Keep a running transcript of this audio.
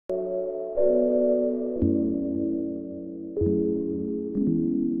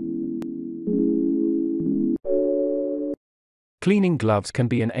Cleaning gloves can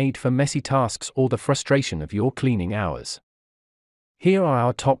be an aid for messy tasks or the frustration of your cleaning hours. Here are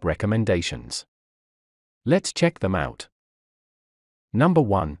our top recommendations. Let's check them out. Number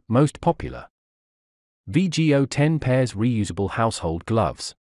 1, most popular. VGO 10 pairs reusable household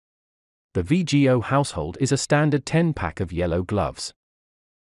gloves. The VGO household is a standard 10-pack of yellow gloves.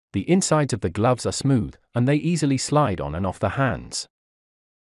 The insides of the gloves are smooth, and they easily slide on and off the hands.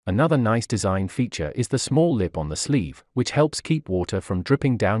 Another nice design feature is the small lip on the sleeve, which helps keep water from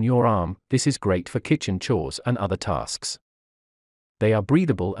dripping down your arm. This is great for kitchen chores and other tasks. They are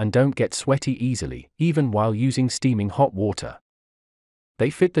breathable and don't get sweaty easily, even while using steaming hot water.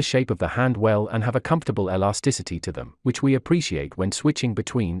 They fit the shape of the hand well and have a comfortable elasticity to them, which we appreciate when switching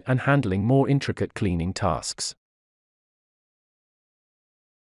between and handling more intricate cleaning tasks.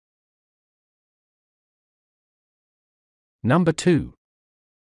 Number 2.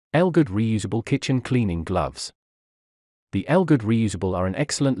 Elgood reusable kitchen cleaning gloves. The Elgood reusable are an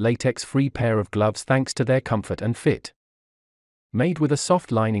excellent latex-free pair of gloves thanks to their comfort and fit. Made with a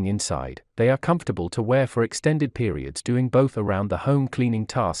soft lining inside, they are comfortable to wear for extended periods doing both around the home cleaning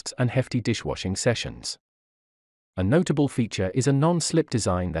tasks and hefty dishwashing sessions. A notable feature is a non-slip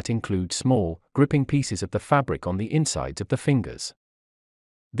design that includes small, gripping pieces of the fabric on the insides of the fingers.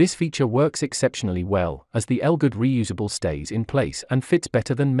 This feature works exceptionally well, as the Elgood reusable stays in place and fits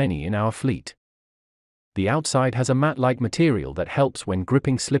better than many in our fleet. The outside has a mat-like material that helps when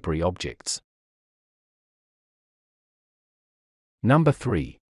gripping slippery objects. Number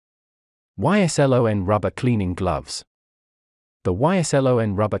 3. YSLON rubber cleaning gloves. The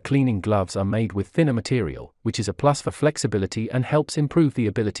YSLON rubber cleaning gloves are made with thinner material, which is a plus for flexibility and helps improve the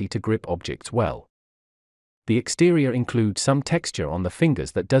ability to grip objects well. The exterior includes some texture on the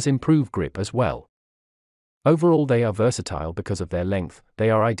fingers that does improve grip as well. Overall, they are versatile because of their length.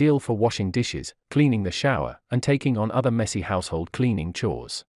 They are ideal for washing dishes, cleaning the shower, and taking on other messy household cleaning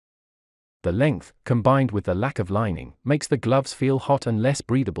chores. The length, combined with the lack of lining, makes the gloves feel hot and less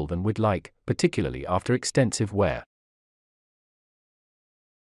breathable than we'd like, particularly after extensive wear.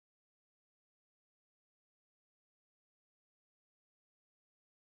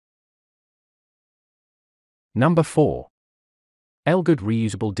 Number 4. Elgood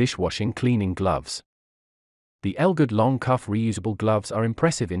reusable dishwashing cleaning gloves. The Elgood long cuff reusable gloves are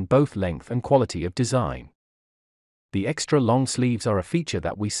impressive in both length and quality of design. The extra long sleeves are a feature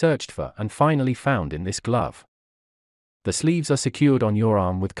that we searched for and finally found in this glove. The sleeves are secured on your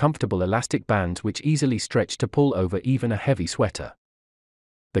arm with comfortable elastic bands which easily stretch to pull over even a heavy sweater.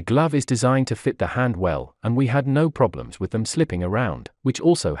 The glove is designed to fit the hand well, and we had no problems with them slipping around, which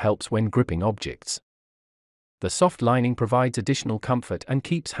also helps when gripping objects. The soft lining provides additional comfort and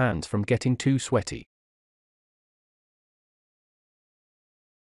keeps hands from getting too sweaty.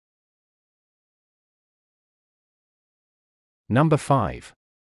 Number 5.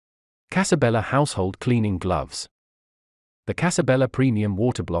 Casabella household cleaning gloves. The Casabella Premium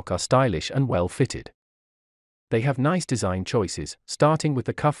Waterblock are stylish and well fitted. They have nice design choices, starting with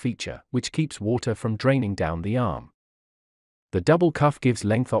the cuff feature, which keeps water from draining down the arm. The double cuff gives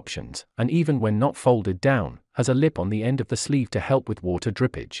length options, and even when not folded down, has a lip on the end of the sleeve to help with water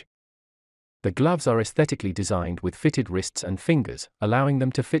drippage. The gloves are aesthetically designed with fitted wrists and fingers, allowing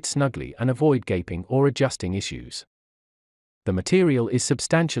them to fit snugly and avoid gaping or adjusting issues. The material is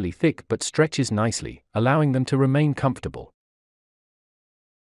substantially thick but stretches nicely, allowing them to remain comfortable.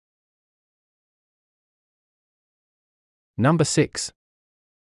 Number 6.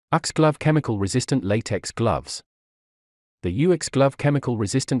 UX Glove Chemical Resistant Latex Gloves. The UX Glove Chemical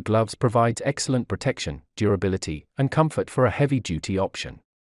Resistant Gloves provides excellent protection, durability, and comfort for a heavy-duty option.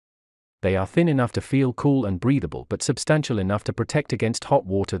 They are thin enough to feel cool and breathable but substantial enough to protect against hot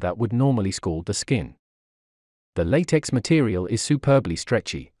water that would normally scald the skin. The latex material is superbly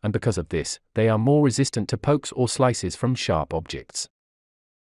stretchy, and because of this, they are more resistant to pokes or slices from sharp objects.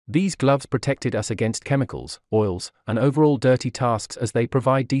 These gloves protected us against chemicals, oils, and overall dirty tasks as they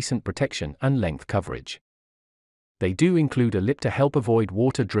provide decent protection and length coverage. They do include a lip to help avoid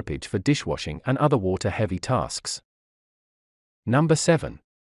water drippage for dishwashing and other water-heavy tasks. Number 7.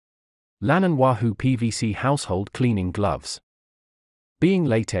 Lanon Wahoo PVC Household Cleaning Gloves. Being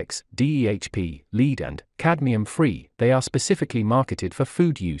latex, DEHP, lead and cadmium-free, they are specifically marketed for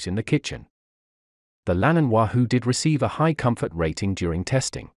food use in the kitchen. The Lanon Wahoo did receive a high comfort rating during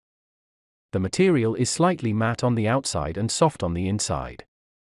testing. The material is slightly matte on the outside and soft on the inside.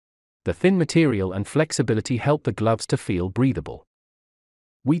 The thin material and flexibility help the gloves to feel breathable.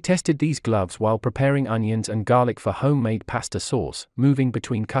 We tested these gloves while preparing onions and garlic for homemade pasta sauce, moving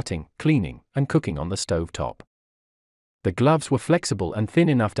between cutting, cleaning, and cooking on the stove top. The gloves were flexible and thin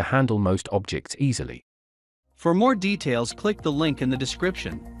enough to handle most objects easily. For more details, click the link in the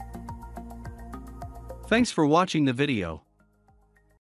description. Thanks for watching the video.